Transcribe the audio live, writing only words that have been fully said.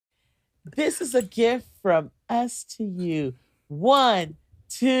This is a gift from us to you. 1,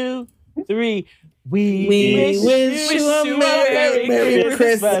 2, 3. We We wish wish you a you a Merry, Merry Merry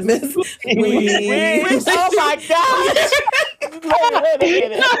Christmas. Christmas. We wish. Oh my gosh! Wait a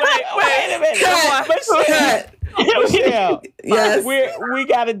minute. Wait a minute. Cut. Michelle. Cut. Michelle. Yes. We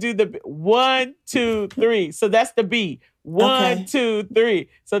got to do the 1, 2, 3. So that's the B. One, Okay. 2, 3.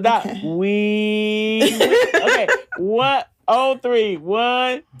 So that Okay. okay. What? Oh, 3.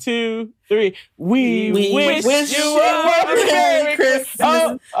 1, 2, 3. We wish you a Merry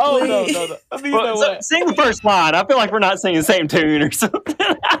Christmas. Oh, no. These are what? Sing the first line. I feel like we're not singing the same tune or something.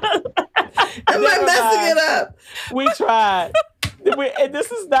 Am I messing it up? We tried. And this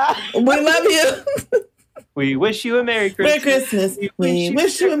is not. We love you. We wish you a Merry Christmas. Merry Christmas. We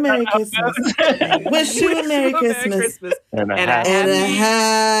wish you a Merry Christmas. We wish you a Merry Christmas. And a And a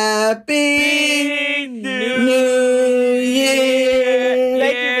happy New Year.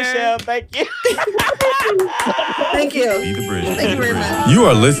 Thank you, Michelle. Thank you. Thank you. Be the Bridge. Thank you very much. You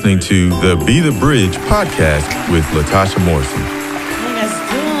are listening to the Be the Bridge podcast with Latasha Morrison. How you guys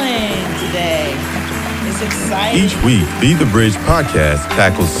doing today? It's exciting. Each week, Be the Bridge podcast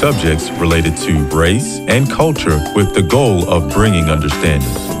tackles subjects related to race and culture with the goal of bringing understanding.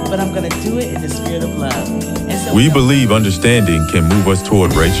 But I'm going to do it in the spirit of love. And so We believe understanding can move us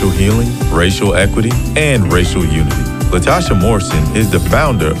toward racial healing, racial equity, and racial unity. Latasha Morrison is the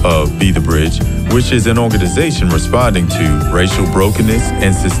founder of Be the Bridge, which is an organization responding to racial brokenness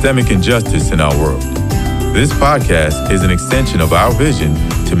and systemic injustice in our world. This podcast is an extension of our vision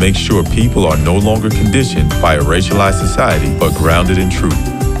to make sure people are no longer conditioned by a racialized society, but grounded in truth.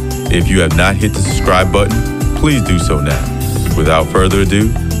 If you have not hit the subscribe button, please do so now. Without further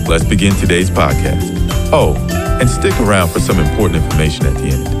ado, let's begin today's podcast. Oh, and stick around for some important information at the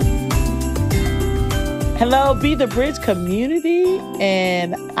end. Hello, Be the Bridge community,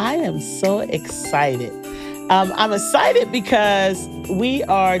 and I am so excited. I'm excited because we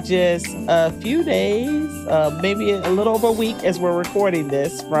are just a few days, maybe a little over a week as we're recording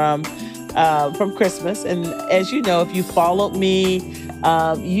this from Christmas. And as you know, if you followed me,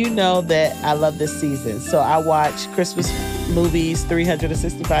 you know that I love this season. So I watch Christmas movies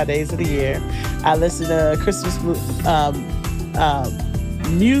 365 days of the year. I listen to Christmas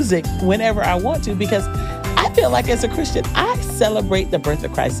music whenever I want to, because I feel like as a Christian, I celebrate the birth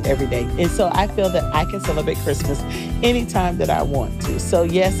of Christ every day. And so I feel that I can celebrate Christmas anytime that I want to. So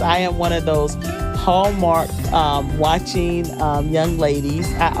yes, I am one of those Hallmark watching young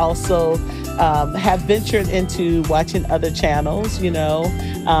ladies. I also have ventured into watching other channels. Christmas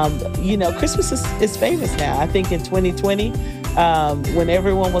is famous now. I think in 2020, when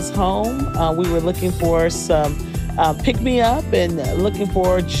everyone was home, we were looking for some pick-me-up and looking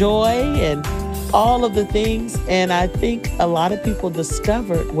for joy and all of the things. And I think a lot of people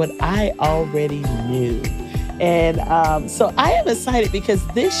discovered what I already knew. And so I am excited because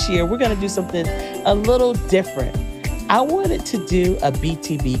this year we're going to do something a little different. I wanted to do a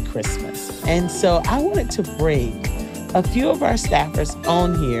BTB Christmas. And so I wanted to bring a few of our staffers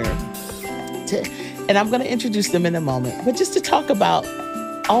on here and I'm going to introduce them in a moment, but just to talk about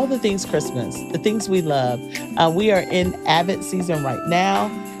all the things Christmas, the things we love. We are in Advent season right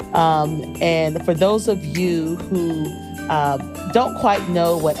now. And for those of you who don't quite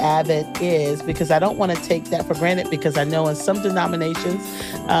know what Advent is, because I don't want to take that for granted, because I know in some denominations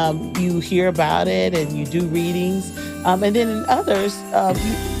you hear about it and you do readings, and then in others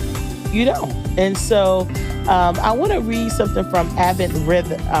you don't. And so I want to read something from Advent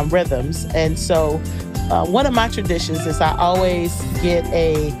Rhythms. And so one of my traditions is I always get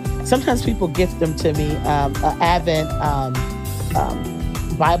sometimes people gift them to me, an Advent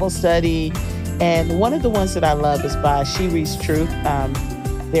Bible study. And one of the ones that I love is by She Reads Truth.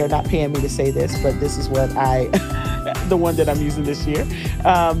 They're not paying me to say this, but this is what the one that I'm using this year.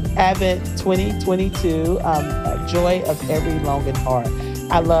 Advent 2022, Joy of Every Longing Heart.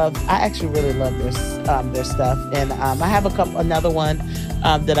 I actually really love their stuff. And I have another one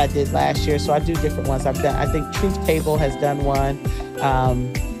that I did last year. So I do different ones. I think Truth Table has done one,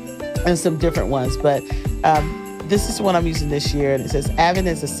 and some different ones. But this is what I'm using this year. And it says, Advent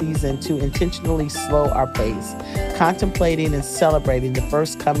is a season to intentionally slow our pace, contemplating and celebrating the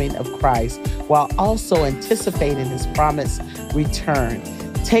first coming of Christ while also anticipating his promised return.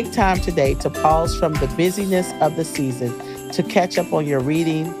 Take time today to pause from the busyness of the season to catch up on your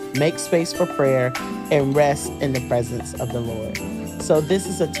reading, make space for prayer, and rest in the presence of the Lord. So this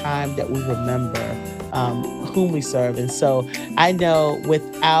is a time that we remember whom we serve. And so I know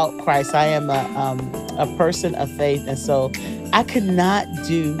without Christ, I am a person of faith. And so I could not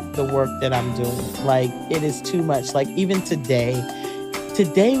do the work that I'm doing. Like, it is too much. Like, even today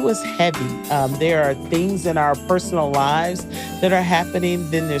today was heavy. There are things in our personal lives that are happening.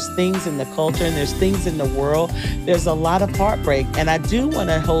 Then there's things in the culture and there's things in the world. There's a lot of heartbreak. And I do want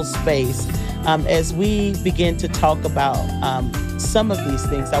to hold space as we begin to talk about some of these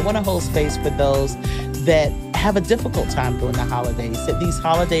things. I want to hold space for those that have a difficult time during the holidays, that these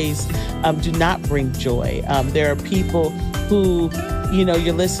holidays do not bring joy. There are people who, you know,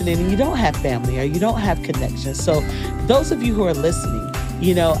 you're listening and you don't have family or you don't have connections. So those of you who are listening,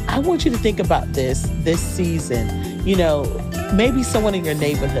 you know, I want you to think about this season. You know, maybe someone in your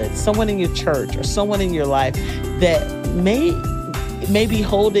neighborhood, someone in your church, or someone in your life that may be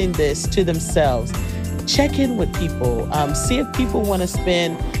holding this to themselves. Check in with people. See if people want to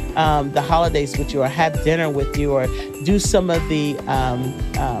spend the holidays with you or have dinner with you or do some of the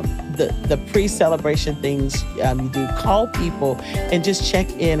pre-celebration things you do. Call people and just check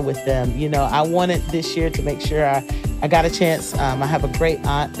in with them. You know, I wanted this year to make sure I got a chance. I have a great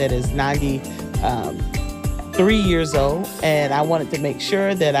aunt that is 93 years old, and I wanted to make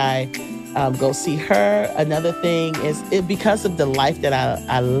sure that I go see her. Another thing is because of the life that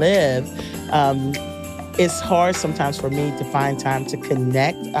I live, it's hard sometimes for me to find time to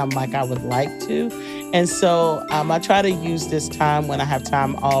connect like I would like to. And so I try to use this time when I have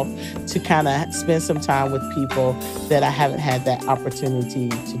time off to kind of spend some time with people that I haven't had that opportunity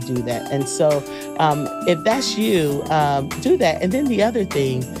to do that. And so if that's you, do that. And then the other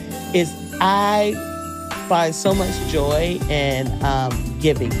thing is I find so much joy in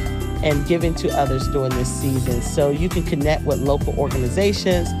giving to others during this season. So you can connect with local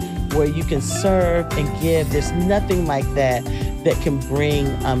organizations where you can serve and give. There's nothing like that can bring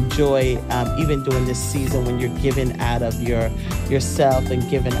joy even during this season when you're giving out of yourself and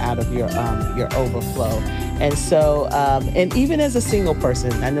giving out of your overflow. And so, and even as a single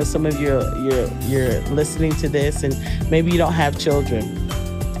person, I know some of you're listening to this and maybe you don't have children,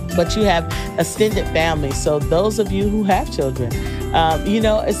 but you have extended family. So those of you who have children,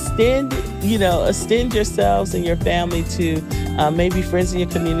 extend yourselves and your family to maybe friends in your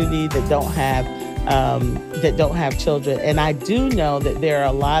community that don't have children. And I do know that there are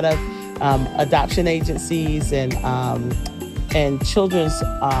a lot of adoption agencies and children's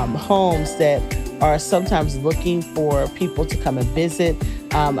homes that are sometimes looking for people to come and visit.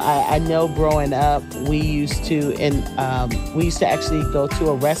 I know growing up, we used to actually go to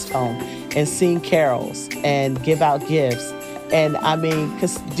a rest home and sing carols and give out gifts. And I mean,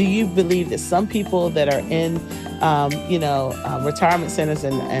 because do you believe that some people that are in, retirement centers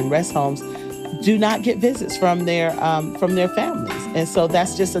and rest homes do not get visits from their families? And so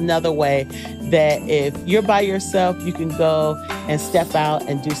that's just another way that if you're by yourself, you can go and step out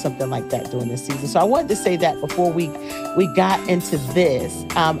and do something like that during this season. So I wanted to say that before we got into this.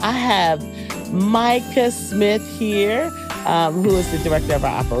 I have Micah Smith here, who is the director of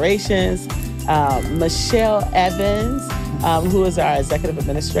our operations, Michele Evans, who is our executive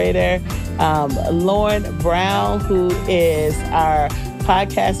administrator, Lauren Brown, who is our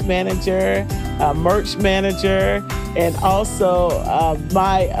podcast manager, merch manager, and also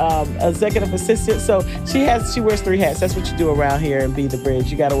my executive assistant. So she wears 3 hats. That's what you do around here in Be the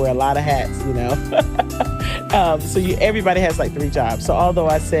Bridge. You got to wear a lot of hats, you know. Everybody has like 3 jobs. So although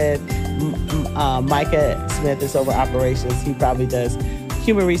I said Micah Smith is over operations, he probably does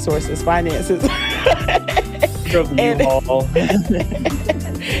human resources, finances,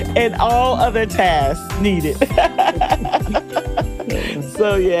 and all other tasks needed.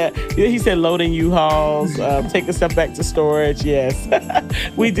 So yeah, he said loading U-Hauls, taking stuff back to storage. Yes,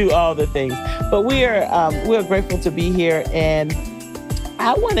 we do all the things. But we're grateful to be here, and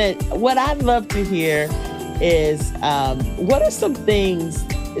what I'd love to hear is what are some things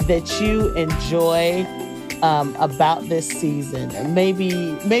that you enjoy about this season? And maybe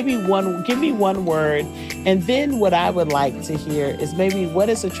give me one word. And then what I would like to hear is maybe what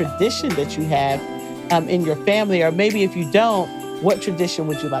is a tradition that you have in your family, or maybe if you don't, what tradition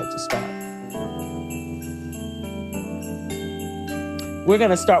would you like to start? We're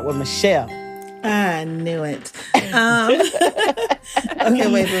going to start with Michele. I knew it. Okay,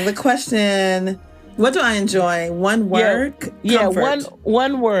 wait. So the question, what do I enjoy? One word? Yeah,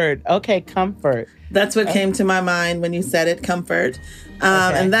 one word. Okay, comfort. That's what came to my mind when you said it, comfort.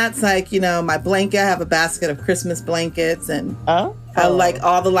 And that's like, my blanket. I have a basket of Christmas blankets, and I like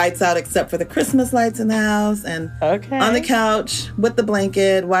all the lights out except for the Christmas lights in the house, and on the couch with the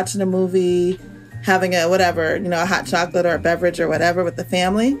blanket, watching a movie, having a hot chocolate or a beverage or whatever with the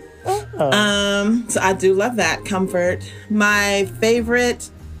family. So I do love that, comfort. My favorite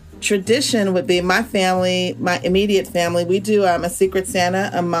tradition would be my family, my immediate family. We do a Secret Santa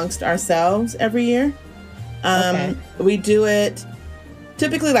amongst ourselves every year. We do it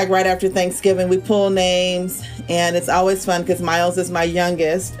typically like right after Thanksgiving, we pull names, and it's always fun because Miles is my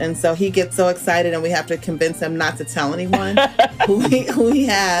youngest, and so he gets so excited, and we have to convince him not to tell anyone who he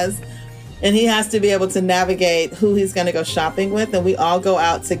has, and he has to be able to navigate who he's going to go shopping with, and we all go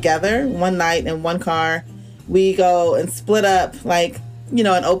out together one night in one car. We go and split up, like, you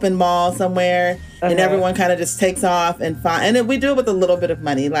know, an open mall somewhere, and everyone kind of just takes off and find. And we do it with a little bit of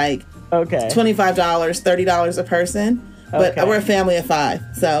money, like $25, $30 a person. But we're a family of 5,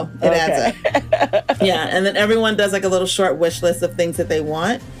 so it adds up. Yeah, and then everyone does like a little short wish list of things that they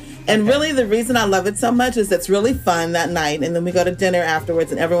want. And really the reason I love it so much is it's really fun that night. And then we go to dinner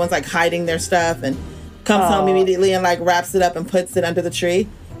afterwards, and everyone's like hiding their stuff and comes home immediately and like wraps it up and puts it under the tree.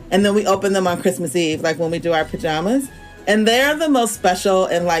 And then we open them on Christmas Eve, like when we do our pajamas. And they're the most special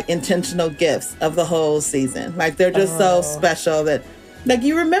and like intentional gifts of the whole season. Like they're just so special that, like,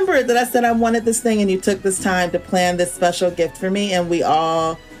 you remember that I said I wanted this thing, and you took this time to plan this special gift for me, and we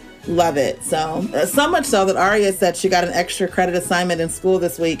all love it. So much so that Aria said she got an extra credit assignment in school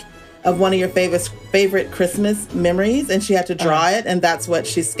this week of one of your favorite Christmas memories, and she had to draw it, and that's what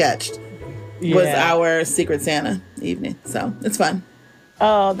she sketched was our Secret Santa evening. So it's fun.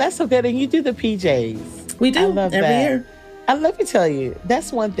 Oh, that's so good. And you do the PJs. We do every year. And let me tell you,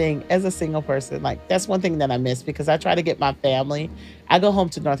 that's one thing as a single person, like that's one thing that I miss, because I try to get my family. I go home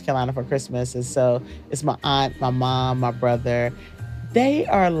to North Carolina for Christmas. And so it's my aunt, my mom, my brother. They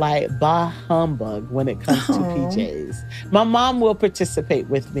are like bah humbug when it comes to PJs. My mom will participate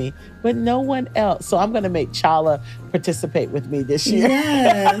with me, but no one else. So I'm going to make Chala participate with me this year.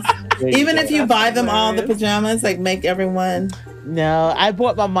 Yes. Even if you buy them all the pajamas, like make everyone. No, I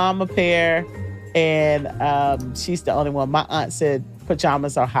bought my mom a pair, and she's the only one. My aunt said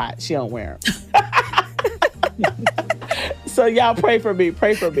pajamas are hot. She don't wear them. So y'all pray for me.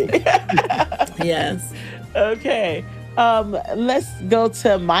 Pray for me. Yes. Okay. Let's go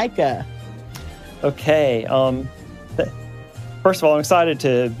to Micah. Okay. First of all, I'm excited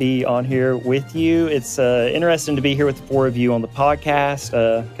to be on here with you. It's interesting to be here with the 4 of you on the podcast,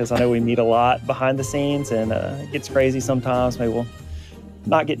 because I know we meet a lot behind the scenes, and it gets crazy sometimes. Maybe we'll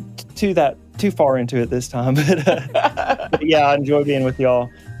not get too far into it this time, but yeah, I enjoy being with y'all.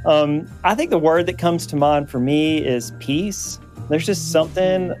 I think the word that comes to mind for me is peace. There's just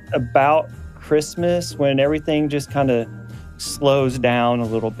something about Christmas when everything just kind of slows down a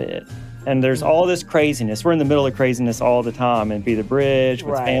little bit. And there's all this craziness. We're in the middle of craziness all the time, and Be the Bridge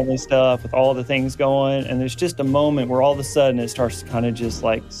with family stuff, with all the things going. And there's just a moment where all of a sudden it starts to kind of just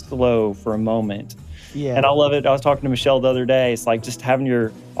like slow for a moment. Yeah. And I love it. I was talking to Michele the other day. It's like just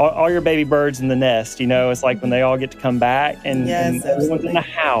having all your baby birds in the nest, you know, it's like when they all get to come back, and everyone's in the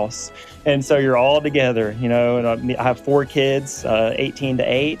house. And so you're all together, you know, and I have 4 kids, 18 to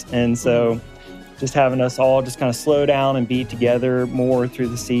 8. And so just having us all just kind of slow down and be together more through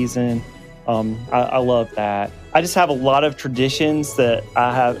the season. I love that. I just have a lot of traditions that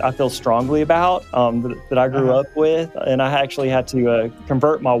I feel strongly about, that I grew up with, and I actually had to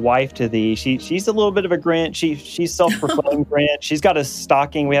convert my wife to these. She's a little bit of a Grinch. She's self-proclaimed Grinch. She's got a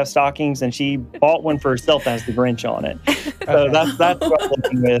stocking. We have stockings, and she bought one for herself that has the Grinch on it. So that's what I'm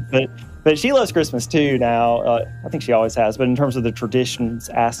looking with. But she loves Christmas too now. I think she always has, but in terms of the traditions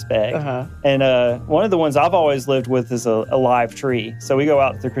aspect. And one of the ones I've always lived with is a live tree. So we go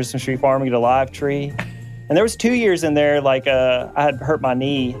out to the Christmas tree farm and get a live tree. And there was 2 years in there, like I had hurt my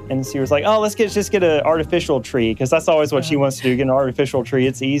knee, and she was like, "Oh, let's just get an artificial tree," because that's always what she wants to do, get an artificial tree.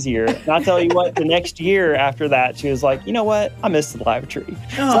 It's easier. And I tell you what, the next year after that, she was like, "You know what? I miss the live tree."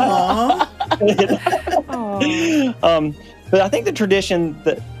 But I think the tradition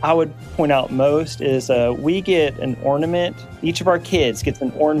that I would point out most is we get an ornament. Each of our kids gets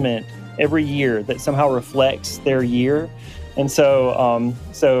an ornament every year that somehow reflects their year. And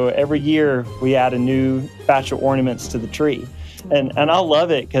so every year we add a new batch of ornaments to the tree. And I love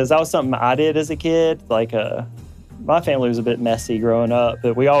it because that was something I did as a kid. Like my family was a bit messy growing up,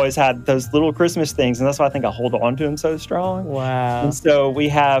 but we always had those little Christmas things. And that's why I think I hold on to them so strong. Wow. And so we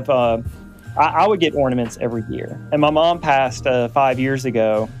have... I would get ornaments every year. And my mom passed 5 years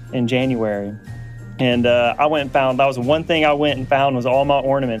ago in January. And I went and found, that was one thing I went and found was all my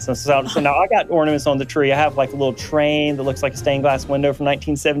ornaments. And so now I got ornaments on the tree. I have like a little train that looks like a stained glass window from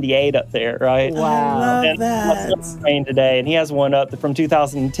 1978 up there, right? Wow. I love that. My son's train today, and he has one up from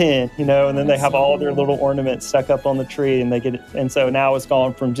 2010, you know, and then they have all their little ornaments stuck up on the tree, and they get it. And so now it's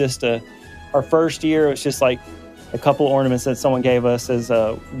gone from just our first year, it was just like a couple ornaments that someone gave us as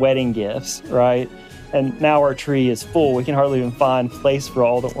wedding gifts, right? And now our tree is full. We can hardly even find place for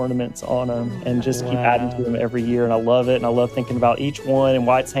all the ornaments on them, and just keep adding to them every year. And I love it. And I love thinking about each one and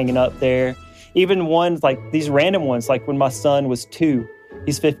why it's hanging up there. Even ones like these random ones, like when my son was 2,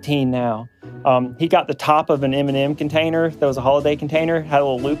 He's 15 now. He got the top of an M&M container. That was a holiday container, had a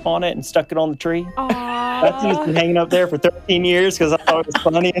little loop on it, and stuck it on the tree. That's just been hanging up there for 13 years because I thought it was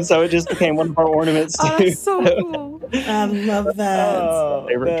funny, and so it just became one of our ornaments too. Oh, that's so cool. I love that. Oh,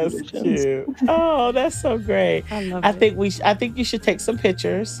 that's cute. Oh, that's so great. I love I think you should take some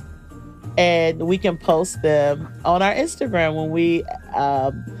pictures, and we can post them on our Instagram when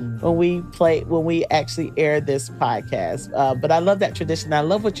we actually air this podcast. But I love that tradition. I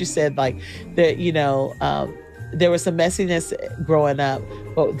love what you said, like that. There was some messiness growing up,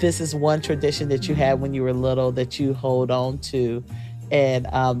 but this is one tradition that you had when you were little that you hold on to. And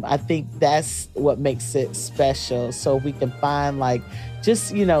I think that's what makes it special. So we can find like,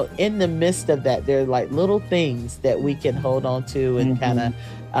 just, in the midst of that, there are like little things that we can hold on to and kind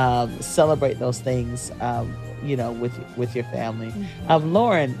of celebrate those things, with your family.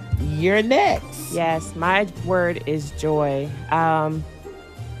 Lauren, you're next. Yes, my word is joy.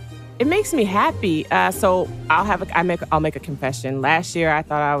 It makes me happy. So I'll make a confession. Last year, I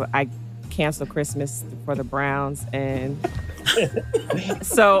thought I canceled Christmas for the Browns, and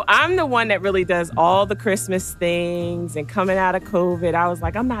so I'm the one that really does all the Christmas things. And coming out of COVID, I was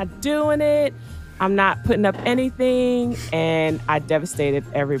like, I'm not doing it. I'm not putting up anything, and I devastated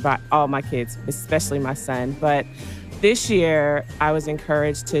everybody, all my kids, especially my son. But this year, I was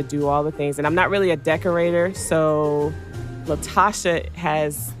encouraged to do all the things, and I'm not really a decorator, so Latasha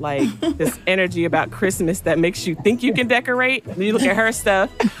has like this energy about Christmas that makes you think you can decorate. And you look at her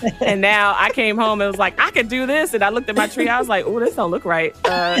stuff, and now I came home and was like, I could do this. And I looked at my tree, I was like, oh, this don't look right.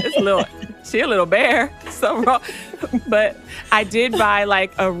 She a little bare, so wrong. But I did buy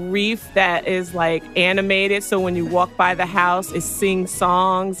like a wreath that is like animated, so when you walk by the house, it sings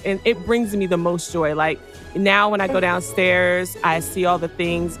songs, and it brings me the most joy. Like, now when I go downstairs, I see all the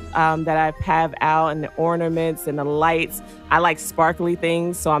things that I have out, and the ornaments and the lights. I like sparkly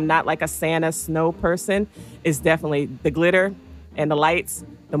things, so I'm not like a Santa snow person. It's definitely the glitter and the lights.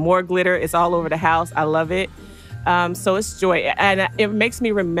 The more glitter, it's all over the house. I love it. So it's joy. And it makes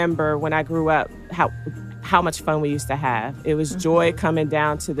me remember when I grew up how much fun we used to have. It was joy coming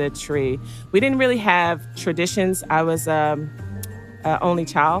down to the tree. We didn't really have traditions. I was only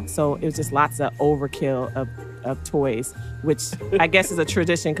child, so it was just lots of overkill of toys, which I guess is a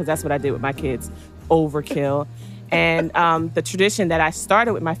tradition because that's what I did with my kids, overkill. And the tradition that I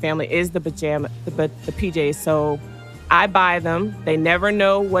started with my family is the PJs. So I buy them. They never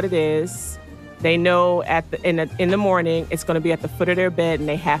know what it is. They know in the morning it's going to be at the foot of their bed, and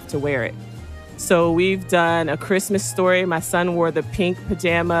they have to wear it. So we've done a Christmas story. My son wore the pink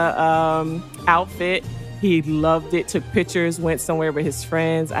pajama outfit. He loved it, took pictures, went somewhere with his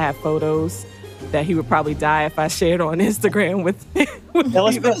friends. I have photos that he would probably die if I shared on Instagram with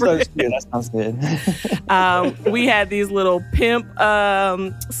let's put those too. That sounds good. We had these little pimp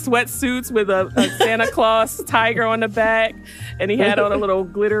sweatsuits with a Santa Claus tiger on the back, and he had on a little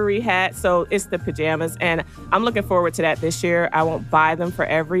glittery hat. So it's the pajamas, and I'm looking forward to that this year. I won't buy them for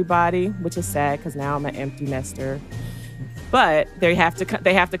everybody, which is sad because now I'm an empty nester. But they have to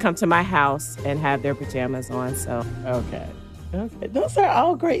come to my house and have their pajamas on. So okay, those are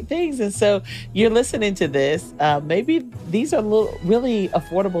all great things. And so you're listening to this. Maybe these are really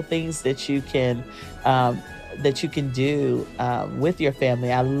affordable things that you can do with your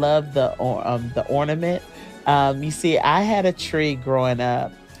family. I love the ornament. You see, I had a tree growing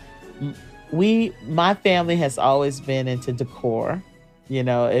up. My family has always been into decor.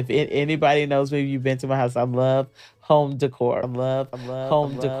 If anybody knows me, you've been to my house. I love home decor. I love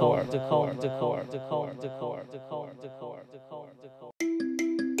home decor.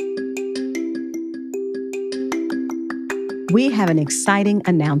 We have an exciting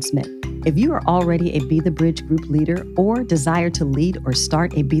announcement. If you are already a Be the Bridge group leader or desire to lead or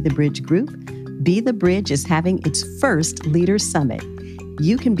start a Be the Bridge group, Be the Bridge is having its first Leader Summit.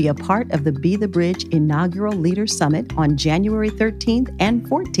 You can be a part of the Be the Bridge inaugural Leader Summit on January 13th and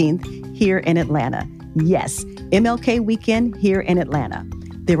 14th here in Atlanta. Yes, MLK weekend here in Atlanta.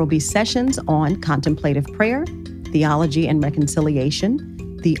 There will be sessions on contemplative prayer, theology and reconciliation,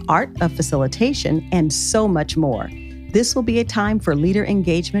 the art of facilitation, and so much more. This will be a time for leader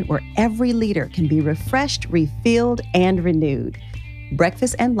engagement where every leader can be refreshed, refilled, and renewed.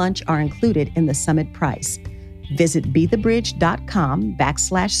 Breakfast and lunch are included in the summit price. Visit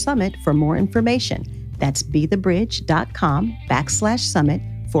bethebridge.com/summit for more information. That's bethebridge.com/summit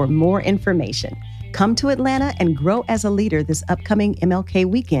for more information. Come to Atlanta and grow as a leader this upcoming MLK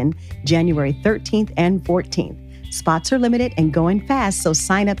weekend, January 13th and 14th. Spots are limited and going fast, so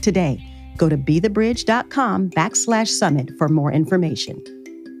sign up today. Go to bethebridge.com/summit for more information.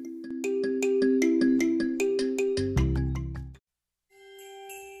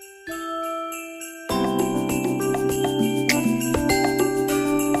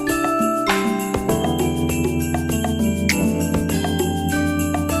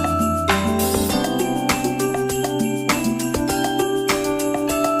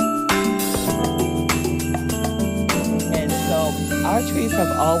 trees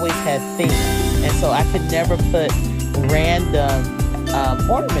have always had themes. And so I could never put random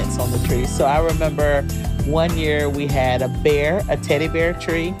ornaments on the tree. So I remember one year we had a teddy bear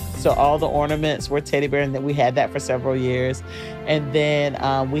tree. So all the ornaments were teddy bear, and then we had that for several years. And then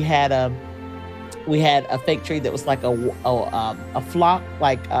we had a fake tree that was like a flock,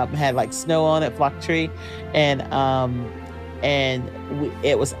 like had like snow on it, flock tree, and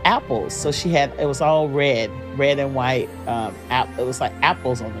it was apples. So it was all red and white. It was like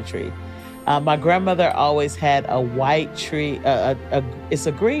apples on the tree. My grandmother always had a white tree. It's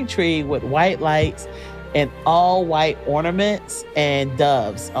a green tree with white lights and all white ornaments and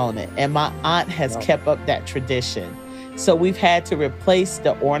doves on it. And my aunt has kept up that tradition. So we've had to replace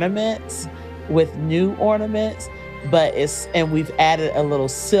the ornaments with new ornaments, and we've added a little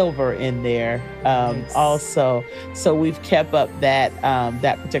silver in there also. So we've kept up that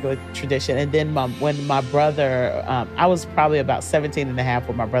particular tradition. And then when my brother, I was probably about 17 and a half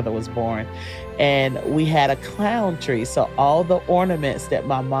when my brother was born, and we had a clown tree. So all the ornaments that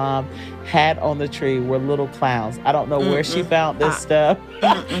my mom had on the tree were little clowns. I don't know where she found this stuff.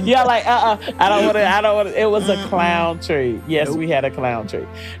 Yeah, like, I don't want to. It was a clown tree. Yes, we had a clown tree.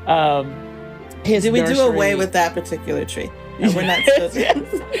 Did we do away with that particular tree? No, we're not supposed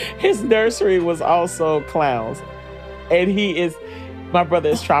to. His nursery was also clowns. And my brother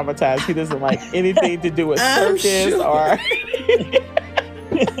is traumatized. He doesn't like anything to do with circus or...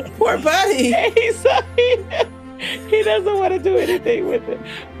 Poor buddy. He doesn't want to do anything with it.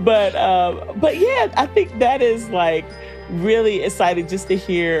 But yeah, I think that is like really exciting just to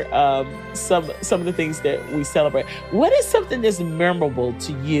hear some of the things that we celebrate. What is something that's memorable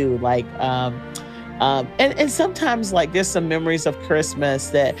to you? Like, and sometimes like there's some memories of Christmas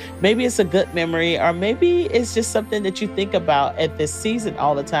that maybe it's a good memory, or maybe it's just something that you think about at this season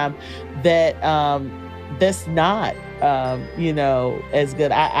all the time that that's not as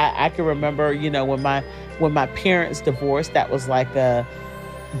good. I can remember, when my parents divorced, that was like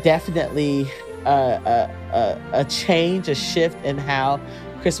definitely a change, a shift in how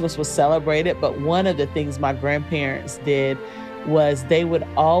Christmas was celebrated. But one of the things my grandparents did was they would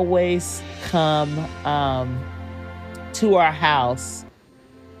always come to our house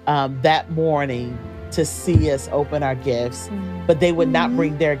that morning to see us open our gifts, but they would not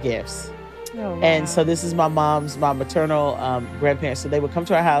bring their gifts. Oh, wow. And so this is my maternal grandparents. So they would come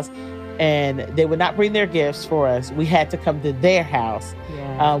to our house and they would not bring their gifts for us. We had to come to their house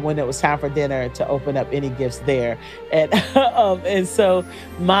when it was time for dinner to open up any gifts there. And so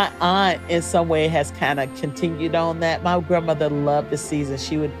my aunt in some way has kind of continued on that. My grandmother loved the season.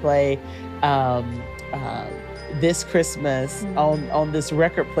 She would play This Christmas on this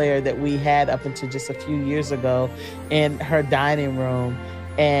record player that we had up until just a few years ago in her dining room.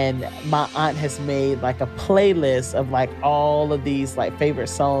 And my aunt has made like a playlist of like all of these like favorite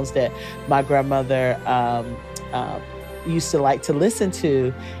songs that my grandmother used to like to listen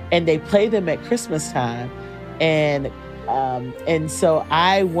to, and they play them at Christmas time. And so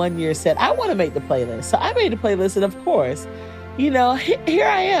I one year said, I want to make the playlist. So I made the playlist, and of course, here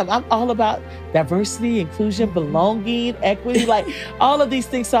I am. I'm all about diversity, inclusion, belonging, equity, like all of these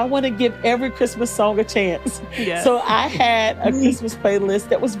things. So I want to give every Christmas song a chance. Yeah. So I had a Christmas playlist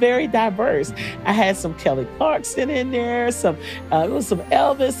that was very diverse. I had some Kelly Clarkson in there, it was some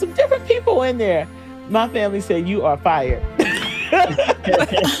Elvis, some different people in there. My family said, you are fired.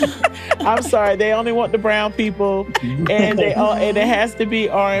 I'm sorry, they only want the brown people, and it has to be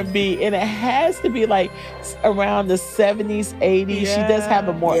R&B, and it has to be like around the 70s, 80s. Yeah. She does have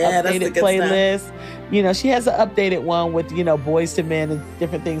a more updated playlist. Stuff. She has an updated one with Boys to Men and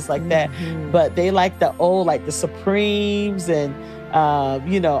different things like that. But they like the old, like the Supremes and all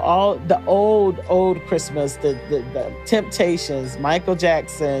the old Christmas, the Temptations, Michael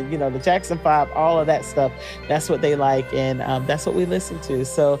Jackson, the Jackson 5, all of that stuff. That's what they like, and that's what we listen to.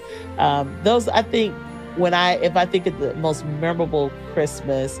 So those, I think, if I think of the most memorable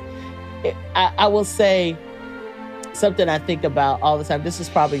Christmas, I will say something I think about all the time. This is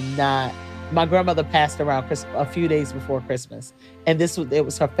probably not. My grandmother passed around a few days before Christmas, and it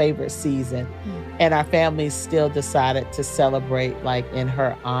was her favorite season. And our family still decided to celebrate like in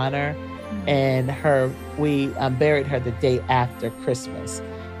her honor, and we buried her the day after Christmas.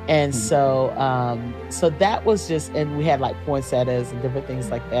 And so that was just, and we had like poinsettias and different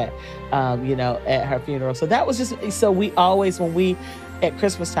things like that, at her funeral. So that was just, so we always, at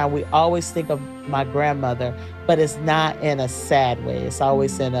Christmas time, we always think of my grandmother, but it's not in a sad way. It's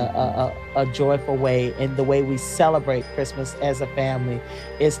always in a joyful way. And the way we celebrate Christmas as a family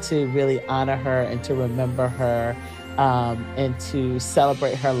is to really honor her and to remember her, and to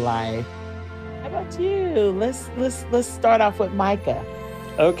celebrate her life. about you? Let's start off with Micah.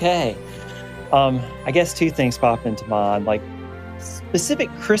 Okay. I guess two things pop into mind. Like specific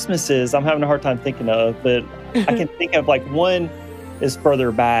Christmases, I'm having a hard time thinking of, but I can think of like one is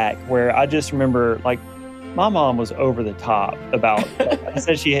further back where I just remember like my mom was over the top about, I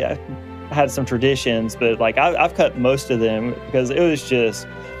said she had some traditions, but like I've cut most of them because it was just,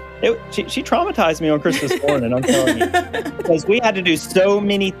 she traumatized me on Christmas morning, I'm telling you. Because we had to do so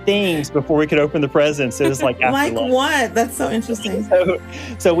many things before we could open the presents. It was like after like lunch. What? That's so interesting.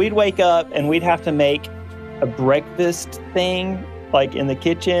 So we'd wake up and we'd have to make a breakfast thing like in the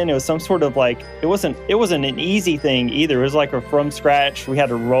kitchen. It was some sort of like, it wasn't an easy thing either. It was like a from scratch. We had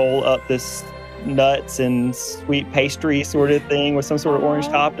to roll up this nuts and sweet pastry sort of thing with some sort of orange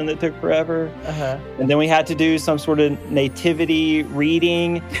topping that took forever. And then we had to do some sort of nativity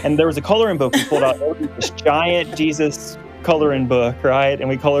reading. And there was a coloring book we pulled out. There was this giant Jesus coloring book, right? And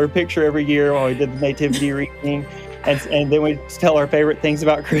we color a picture every year while we did the nativity reading. And then we tell our favorite things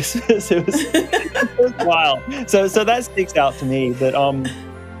about Christmas. It was wild. So that sticks out to me. But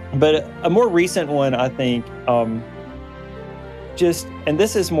a more recent one, I think, and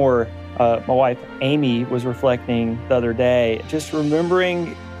this is more. My wife, Amy, was reflecting the other day, just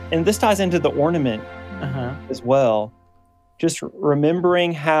remembering, and this ties into the ornament as well, just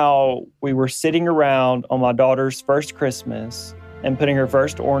remembering how we were sitting around on my daughter's first Christmas and putting her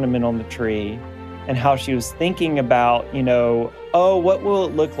first ornament on the tree, and how she was thinking about, what will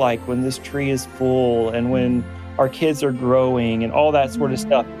it look like when this tree is full and when our kids are growing and all that sort of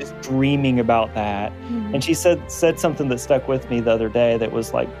stuff, just dreaming about that. And she said something that stuck with me the other day that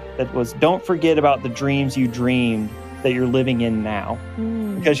was don't forget about the dreams you dreamed that you're living in now.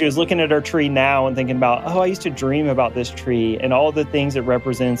 Because she was looking at our tree now and thinking about, I used to dream about this tree and all the things it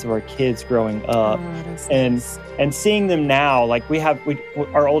represents of our kids growing up. And seeing them now, like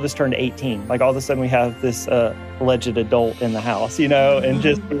our oldest turned 18. Like all of a sudden we have this alleged adult in the house, and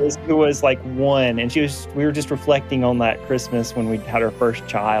just it was like one. And we were just reflecting on that Christmas when we had our first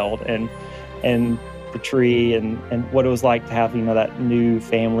child and the tree and what it was like to have, that new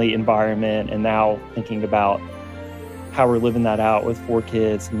family environment. And now thinking about how we're living that out with 4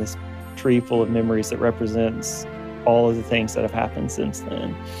 kids and this tree full of memories that represents all of the things that have happened since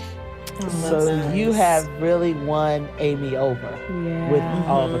then. So you have really won Amy over with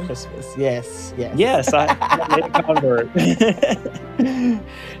all the Christmas. Yes. Yes, I made a convert.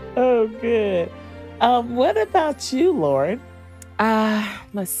 Oh, good. What about you, Lauren?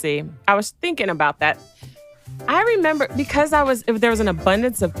 Let's see. I was thinking about that. I remember because there was an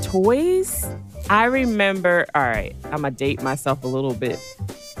abundance of toys. I remember, all right, I'm going to date myself a little bit,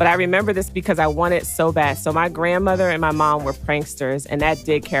 but I remember this because I wanted so bad. So my grandmother and my mom were pranksters, and that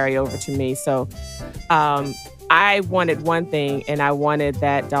did carry over to me. So I wanted one thing, and I wanted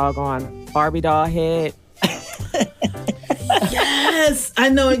that doggone Barbie doll head. Yes, I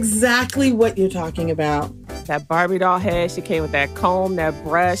know exactly what you're talking about. That Barbie doll head. She came with that comb, that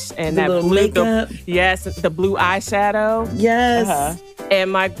brush, and that little blue makeup. The blue eyeshadow. Yes.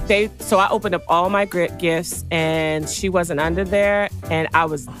 And so I opened up all my gifts, and she wasn't under there, and I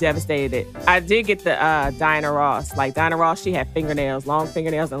was devastated. I did get the Diana Ross. Like Diana Ross, she had long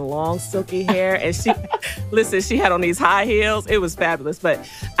fingernails, and long silky hair, and she had on these high heels. It was fabulous. But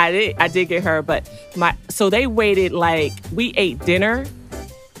I did get her. But so they waited, like we ate dinner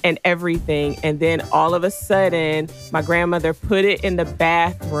and everything, and then all of a sudden my grandmother put it in the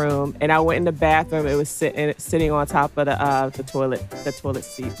bathroom, and I went in the bathroom. It was sitting on top of the toilet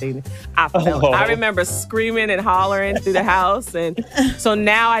seat thing. I remember screaming and hollering through the house, and so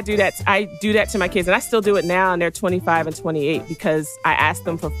now I do that to my kids, and I still do it now, and they're 25 and 28 because I ask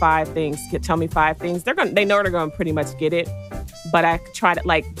them for 5 things. Tell me 5 things. They know they're gonna pretty much get it. But I tried it.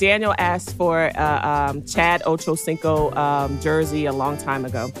 Like Daniel asked for Chad Ochocinco jersey a long time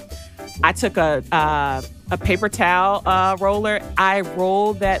ago. I took a paper towel roller. I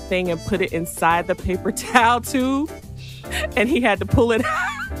rolled that thing and put it inside the paper towel tube, and he had to pull it out.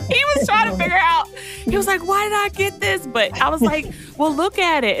 He was trying to figure out. He was like, "Why did I get this?" But I was like, "Well, look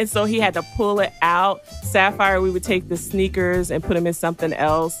at it." And so he had to pull it out. Sapphire, we would take the sneakers and put them in something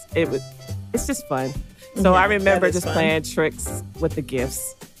else. It's just fun. So I remember just playing tricks with the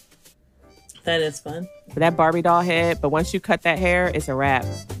gifts. That is fun. That Barbie doll head, but once you cut that hair, it's a wrap.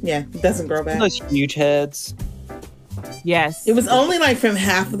 Yeah, it doesn't grow back. Those huge heads. Yes. It was only like from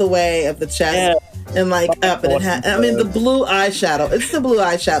half of the way of the chest and like up. And the blue eyeshadow. It's the blue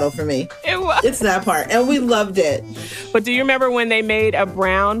eyeshadow for me. It was. It's that part. And we loved it. But do you remember when they made a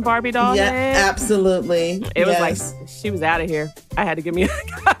brown Barbie doll head? Yeah, absolutely. It was like, she was out of here. I had to get an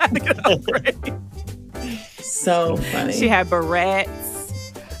upgrade. So funny. She had barrettes.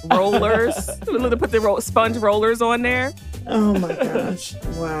 rollers. To put the sponge rollers on there. Oh my gosh!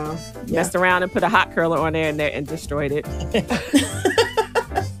 Wow. Yeah. Messed around and put a hot curler on there and destroyed it.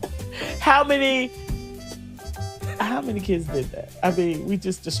 How many kids did that? I mean, we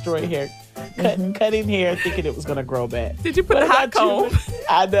just destroyed hair, cutting hair, thinking it was going to grow back. Did you put a hot comb?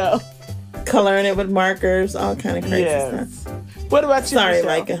 I know. Coloring it with markers, all kind of crazy stuff. What about you? Sorry,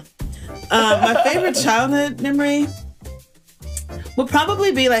 Michele? Micah. My favorite childhood memory would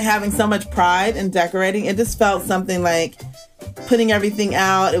probably be like having so much pride in decorating. It just felt something like putting everything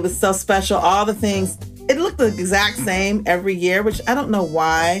out. It was so special. All the things. It looked the exact same every year, which I don't know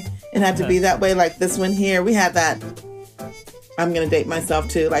why it had to be that way. Like this one here, we had that. I'm gonna date myself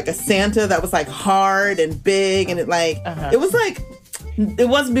too. Like a Santa that was like hard and big, and it was like it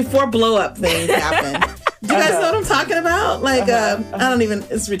was before blow up things happened. Do you guys know what I'm talking about? Like I don't even.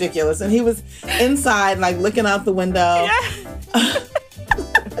 It's ridiculous. And he was inside, like looking out the window. Yeah.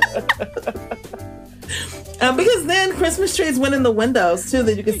 Because then Christmas trees went in the windows too,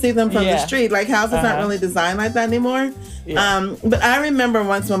 that you could see them from the street. Like houses aren't really designed like that anymore. Yeah. But I remember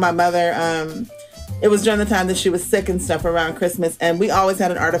once when my mother, it was during the time that she was sick and stuff around Christmas, and we always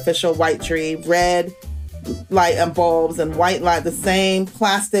had an artificial white tree, red light and bulbs and white light, the same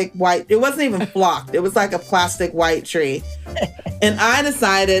plastic white. It wasn't even flocked. It was like a plastic white tree. And I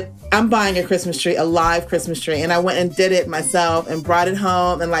decided I'm buying a Christmas tree, a live Christmas tree. And I went and did it myself and brought it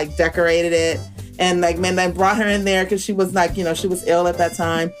home and like decorated it. And like, man, I brought her in there because she was like, she was ill at that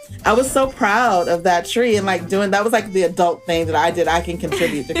time. I was so proud of that tree and like that was like the adult thing that I did. I can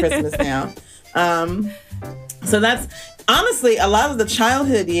contribute to Christmas now. So that's honestly a lot of the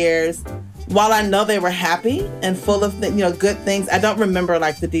childhood years. While I know they were happy and full of good things, I don't remember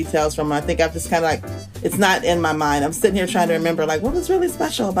like the details from them. I think I've just kind of like, it's not in my mind. I'm sitting here trying to remember like what was really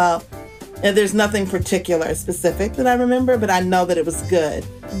special about. And there's nothing particular specific that I remember, but I know that it was good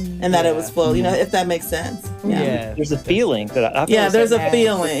and that it was full, if that makes sense. Yeah. There's a feeling that I feel there's a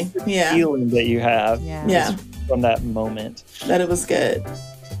feeling. Yeah. Feeling that you have from that moment. That it was good.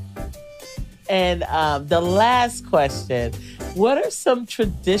 And the last question, what are some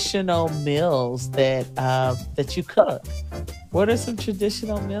traditional meals that you cook? What are some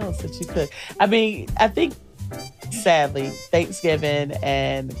traditional meals that you cook? I mean, I think sadly, Thanksgiving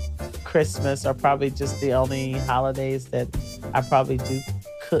and Christmas are probably just the only holidays that I probably do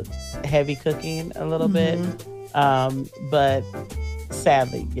cook heavy cooking a little bit. But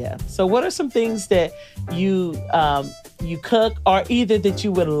sadly, yeah. So what are some things that you cook, or either that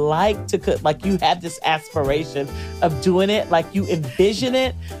you would like to cook, like you have this aspiration of doing it, like you envision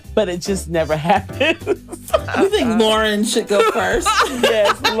it, but it just never happens? You think Lauren should go first?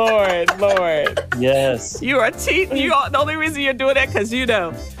 Yes, Lauren. Yes. You are cheating. The only reason you're doing that because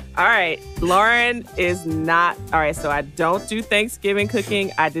All right, Lauren is not. All right, so I don't do Thanksgiving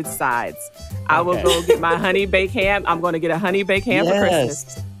cooking. I did sides. I will go get my honey baked ham. I'm going to get a honey baked ham for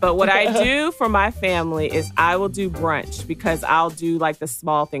Christmas. But what I do for my family is I will do brunch, because I'll do like the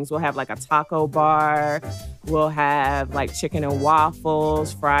small things. We'll have like a taco bar. We'll have like chicken and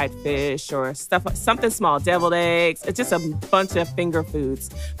waffles, fried fish, or something small, deviled eggs. It's just a bunch of finger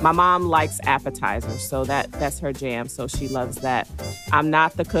foods. My mom likes appetizers, so that's her jam. So she loves that. I'm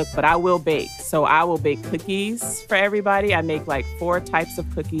not the cook, but I will bake. So I will bake cookies for everybody. I make like 4 types of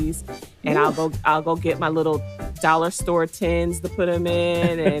cookies, and I'll go get my little dollar store tins to put them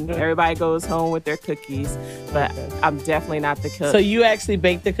in, and everybody goes home with their cookies. But I'm definitely not the cook. So you actually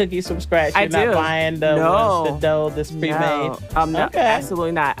bake the cookies from scratch? You're not buying the dough that's pre-made? No, I'm not.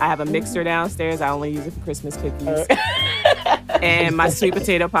 Absolutely not. I have a mixer downstairs. I only use it for Christmas cookies. And my sweet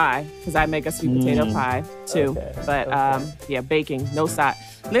potato pie, because I make a sweet potato pie too. But baking, no side.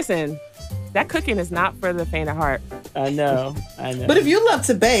 Listen, that cooking is not for the faint of heart. I know. But if you love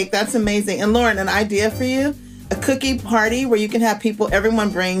to bake, that's amazing. And Lauren, an idea for you: a cookie party where you can have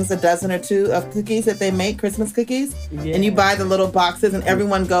everyone brings a dozen or 2 of cookies that they make, Christmas cookies. Yeah. And you buy the little boxes, and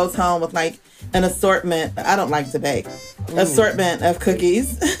everyone goes home with like an assortment. I don't like to bake. Assortment of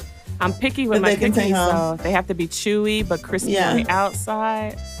cookies. I'm picky with my cookies, so they have to be chewy but crispy on the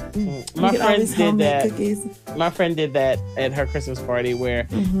outside. My friend did that. Cookies. My friend did that at her Christmas party where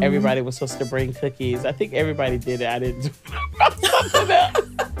everybody was supposed to bring cookies. I think everybody did it. I didn't do something else.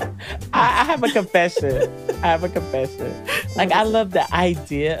 I have a confession. Like, I love the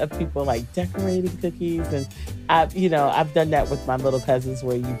idea of people like decorating cookies, and I've done that with my little cousins,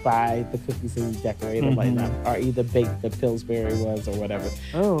 where you buy the cookies and you decorate them like that, or either bake the Pillsbury ones or whatever.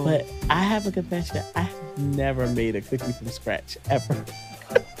 Oh. But I have a confession. I have never made a cookie from scratch ever.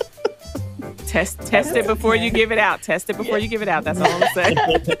 Test it before you give it out. Test it before you give it out. That's all I'm saying.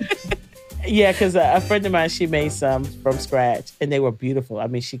 Yeah, because a friend of mine, she made some from scratch, and they were beautiful. I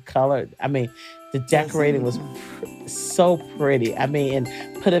mean, she colored. I mean, the decorating was so pretty. I mean,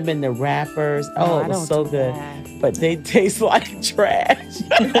 and put them in the wrappers. Oh, it was so good. But they taste like trash.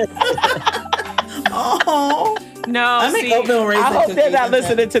 Oh. No, I make oatmeal raisin I hope cookies. they're not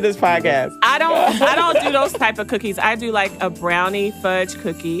listening to this podcast. I don't do those type of cookies. I do like a brownie fudge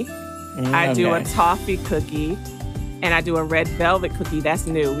cookie. I do a toffee cookie, and I do a red velvet cookie. That's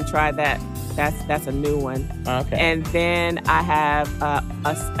new. We tried that. That's a new one. Okay. And then I have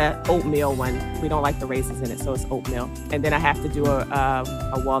a oatmeal one. We don't like the raisins in it, so it's oatmeal. And then I have to do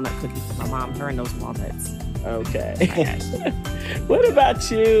a walnut cookie for my mom. Her and those walnuts. Okay. What about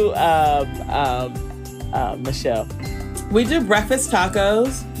you, Michele? We do breakfast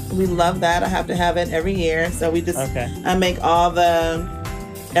tacos. We love that. I have to have it every year. So we just, I make all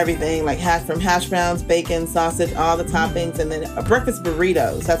everything, like hash browns, bacon, sausage, all the toppings, and then breakfast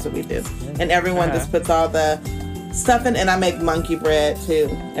burritos. That's what we do. And everyone just puts all the stuff in. And I make monkey bread too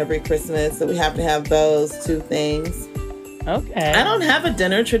every Christmas. So we have to have those two things. Okay. I don't have a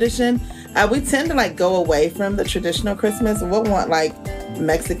dinner tradition. We tend to like go away from the traditional Christmas. We'll want like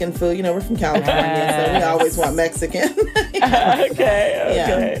Mexican food. You know, we're from California, so we always want Mexican.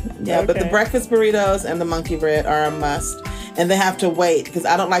 Okay. Yeah, but the breakfast burritos and the monkey bread are a must. And they have to wait because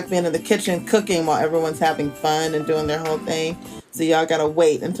I don't like being in the kitchen cooking while everyone's having fun and doing their whole thing. So y'all got to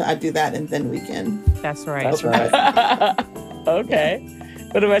wait until I do that, and then we can. That's right. That's right. Okay.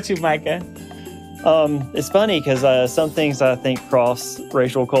 What about you, Micah? It's funny because some things I think cross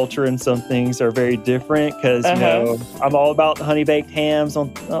racial culture and some things are very different because, you know, I'm all about honey baked hams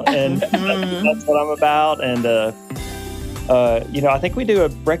and that's what I'm about. And, you know, I think we do a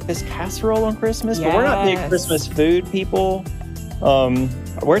breakfast casserole on Christmas, but we're not big Christmas food people.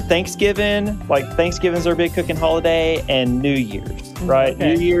 We're Thanksgiving, like Thanksgiving's our big cooking holiday, and New Year's, right?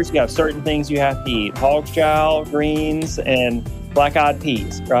 New Year's, you have certain things you have to eat. Hog's jowl, greens, and black-eyed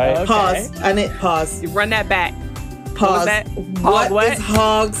peas, right? Okay. Pause. I need pause. You run that back. Pause. What is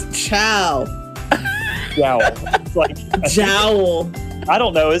hog's chow? Jowl. It's like jowl. I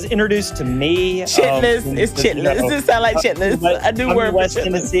don't know. It's introduced to me. Chitlins. It's chitlins. You know, does it sound like chitlins? A new word in West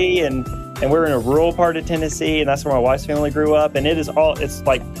Tennessee, and we're in a rural part of Tennessee, and that's where my wife's family grew up. And it's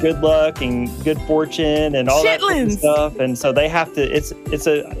like good luck and good fortune and all that kind of stuff. And so they have to.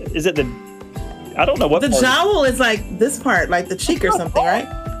 I don't know what the jowl is like this part, like the cheek or something, right?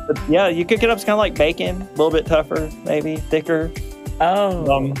 But yeah, you cook it up. It's kind of like bacon, a little bit tougher, maybe thicker.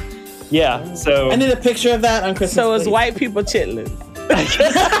 Oh, yeah. So I need a picture of that on Christmas. So it's white people chitlins.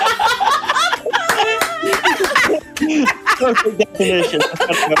 Perfect definition.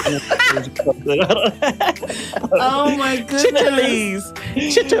 Oh my goodness.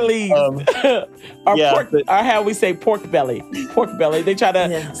 Chitterlees. Or how we say pork belly. Pork belly. They try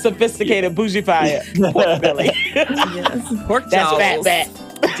to sophisticate and bougify it. Pork belly. Yes. Pork jowls. That's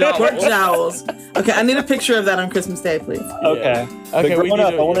fat. Pork jowls. Okay, I need a picture of that on Christmas Day, please. Okay. But growing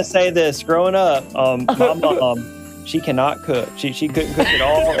up, I want to say this. Growing up, my mom, she cannot cook. She couldn't cook at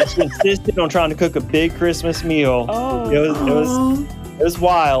all. And she insisted on trying to cook a big Christmas meal. It was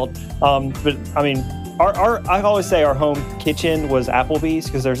wild. But I mean, I always say our home kitchen was Applebee's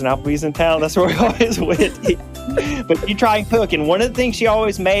because there's an Applebee's in town. That's where we always went. But you try and cook, and one of the things she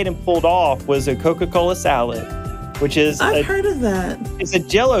always made and pulled off was a Coca-Cola salad, which is I've heard of that. It's a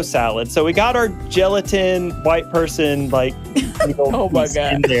Jell-O salad. So we got our gelatin white person oh my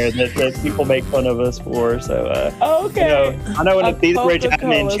God. in there that people make fun of us for. So okay. You know, I know in the Be the Bridge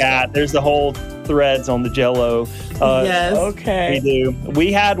admin chat, there's the whole threads on the Jell-O. Yes. Okay. We do.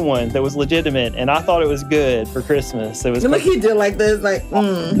 We had one that was legitimate, and I thought it was good for Christmas. It was. Look, he did like this, like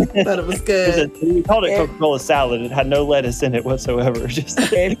thought it was good. We called it Coca-Cola salad. It had no lettuce in it whatsoever. Just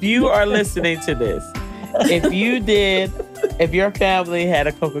if you are listening to this. If your family had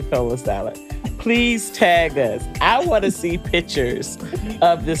a Coca-Cola salad, please tag us. I want to see pictures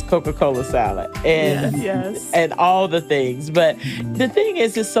of this Coca-Cola salad and all the things. But the thing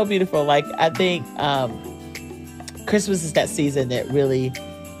is, it's so beautiful. Like, I think Christmas is that season that really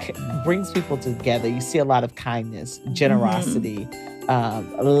brings people together. You see a lot of kindness, generosity,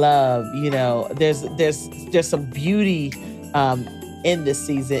 love. You know, there's some beauty in this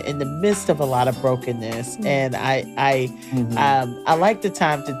season, in the midst of a lot of brokenness. And I like the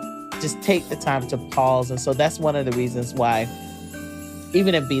time to just take the time to pause. And so that's one of the reasons why,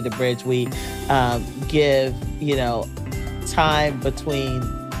 even in Be the Bridge, we give, time between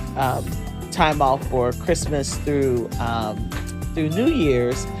time off for Christmas through New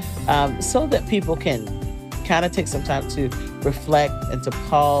Year's, so that people can kind of take some time to reflect and to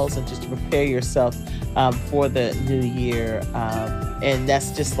pause and just to prepare yourself for the new year. And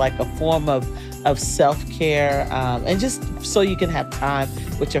that's just like a form of self-care, and just so you can have time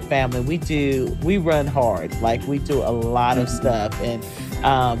with your family. We run hard, like we do a lot of stuff,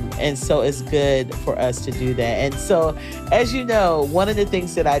 and so it's good for us to do that. And so, as you know, one of the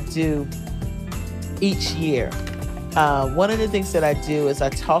things that I do each year, is I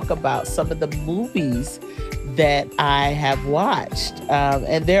talk about some of the movies that I have watched.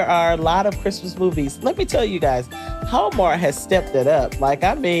 And there are a lot of Christmas movies. Let me tell you guys, Hallmark has stepped it up. Like,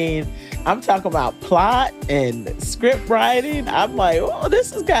 I mean, I'm talking about plot and script writing. I'm like, oh,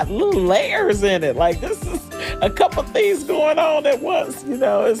 this has got little layers in it. Like, this is a couple things going on at once. You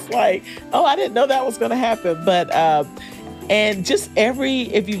know, it's like, oh, I didn't know that was going to happen. But, and just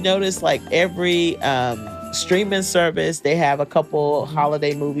if you notice, like every streaming service, they have a couple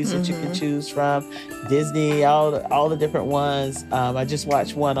holiday movies that you can choose from. Disney, all the different ones. I just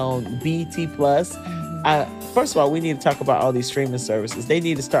watched one on BET Plus. First of all, we need to talk about all these streaming services. They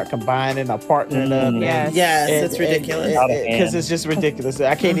need to start combining or partnering up. Yes, it's ridiculous. Because it's just ridiculous.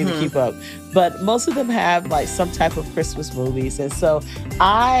 I can't even keep up. But most of them have like some type of Christmas movies. And so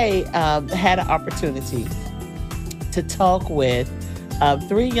I had an opportunity to talk with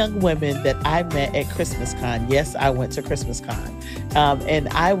 3 young women that I met at Christmas Con. Yes, I went to Christmas Con. And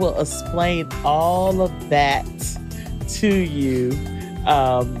I will explain all of that to you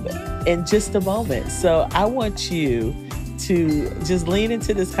in just a moment. So I want you to just lean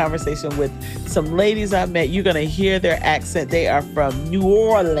into this conversation with some ladies I met. You're going to hear their accent. They are from New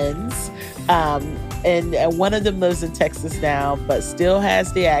Orleans. And one of them lives in Texas now, but still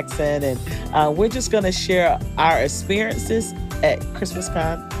has the accent. And we're just going to share our experiences at Christmas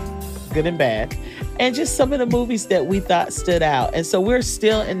Con, good and bad, and just some of the movies that we thought stood out. And so we're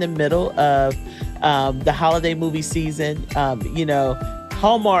still in the middle of the holiday movie season. You know,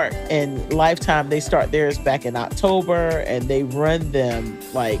 Hallmark and Lifetime, they start theirs back in October, and they run them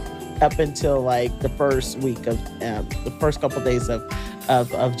like up until like the first week of the first couple days of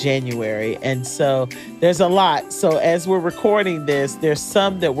January. And so there's a lot. So as we're recording this, there's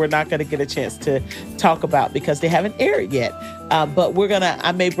some that we're not going to get a chance to talk about because they haven't aired yet. But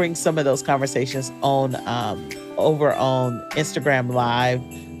I may bring some of those conversations on over on Instagram Live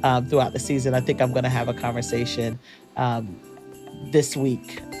throughout the season. I think I'm going to have a conversation this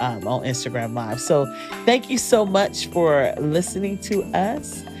week on Instagram Live. So thank you so much for listening to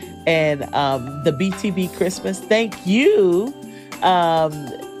us and the BTB Christmas. Thank you,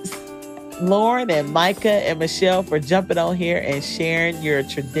 Lauren and Micah and Michele, for jumping on here and sharing your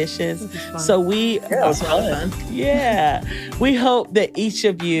traditions. So it was fun. Yeah, we hope that each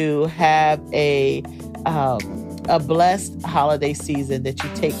of you have a blessed holiday season, that you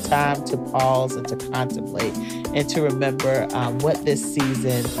take time to pause and to contemplate and to remember what this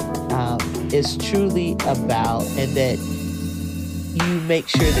season is truly about, and that you make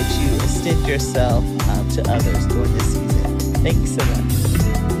sure that you extend yourself to others during this season. Thank you so much.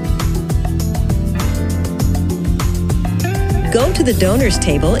 Go to the donors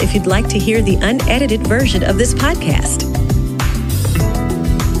table if you'd like to hear the unedited version of this podcast.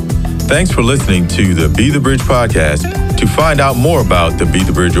 Thanks for listening to the Be the Bridge podcast. To find out more about the Be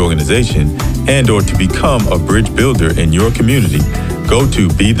the Bridge organization and or to become a bridge builder in your community, go to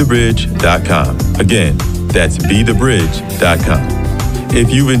BeTheBridge.com. Again, that's BeTheBridge.com. If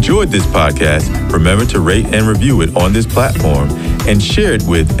you've enjoyed this podcast, remember to rate and review it on this platform and share it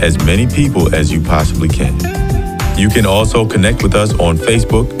with as many people as you possibly can. You can also connect with us on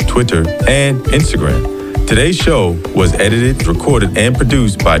Facebook, Twitter, and Instagram. Today's show was edited, recorded, and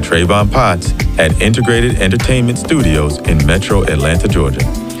produced by Trayvon Potts at Integrated Entertainment Studios in Metro Atlanta, Georgia.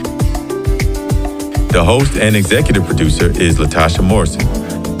 The host and executive producer is Latasha Morrison.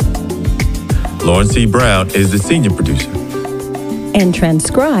 Lauren C. Brown is the senior producer. And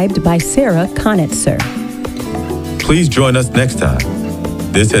transcribed by Sarah Conitzer. Please join us next time.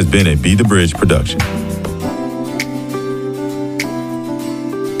 This has been a Be the Bridge production.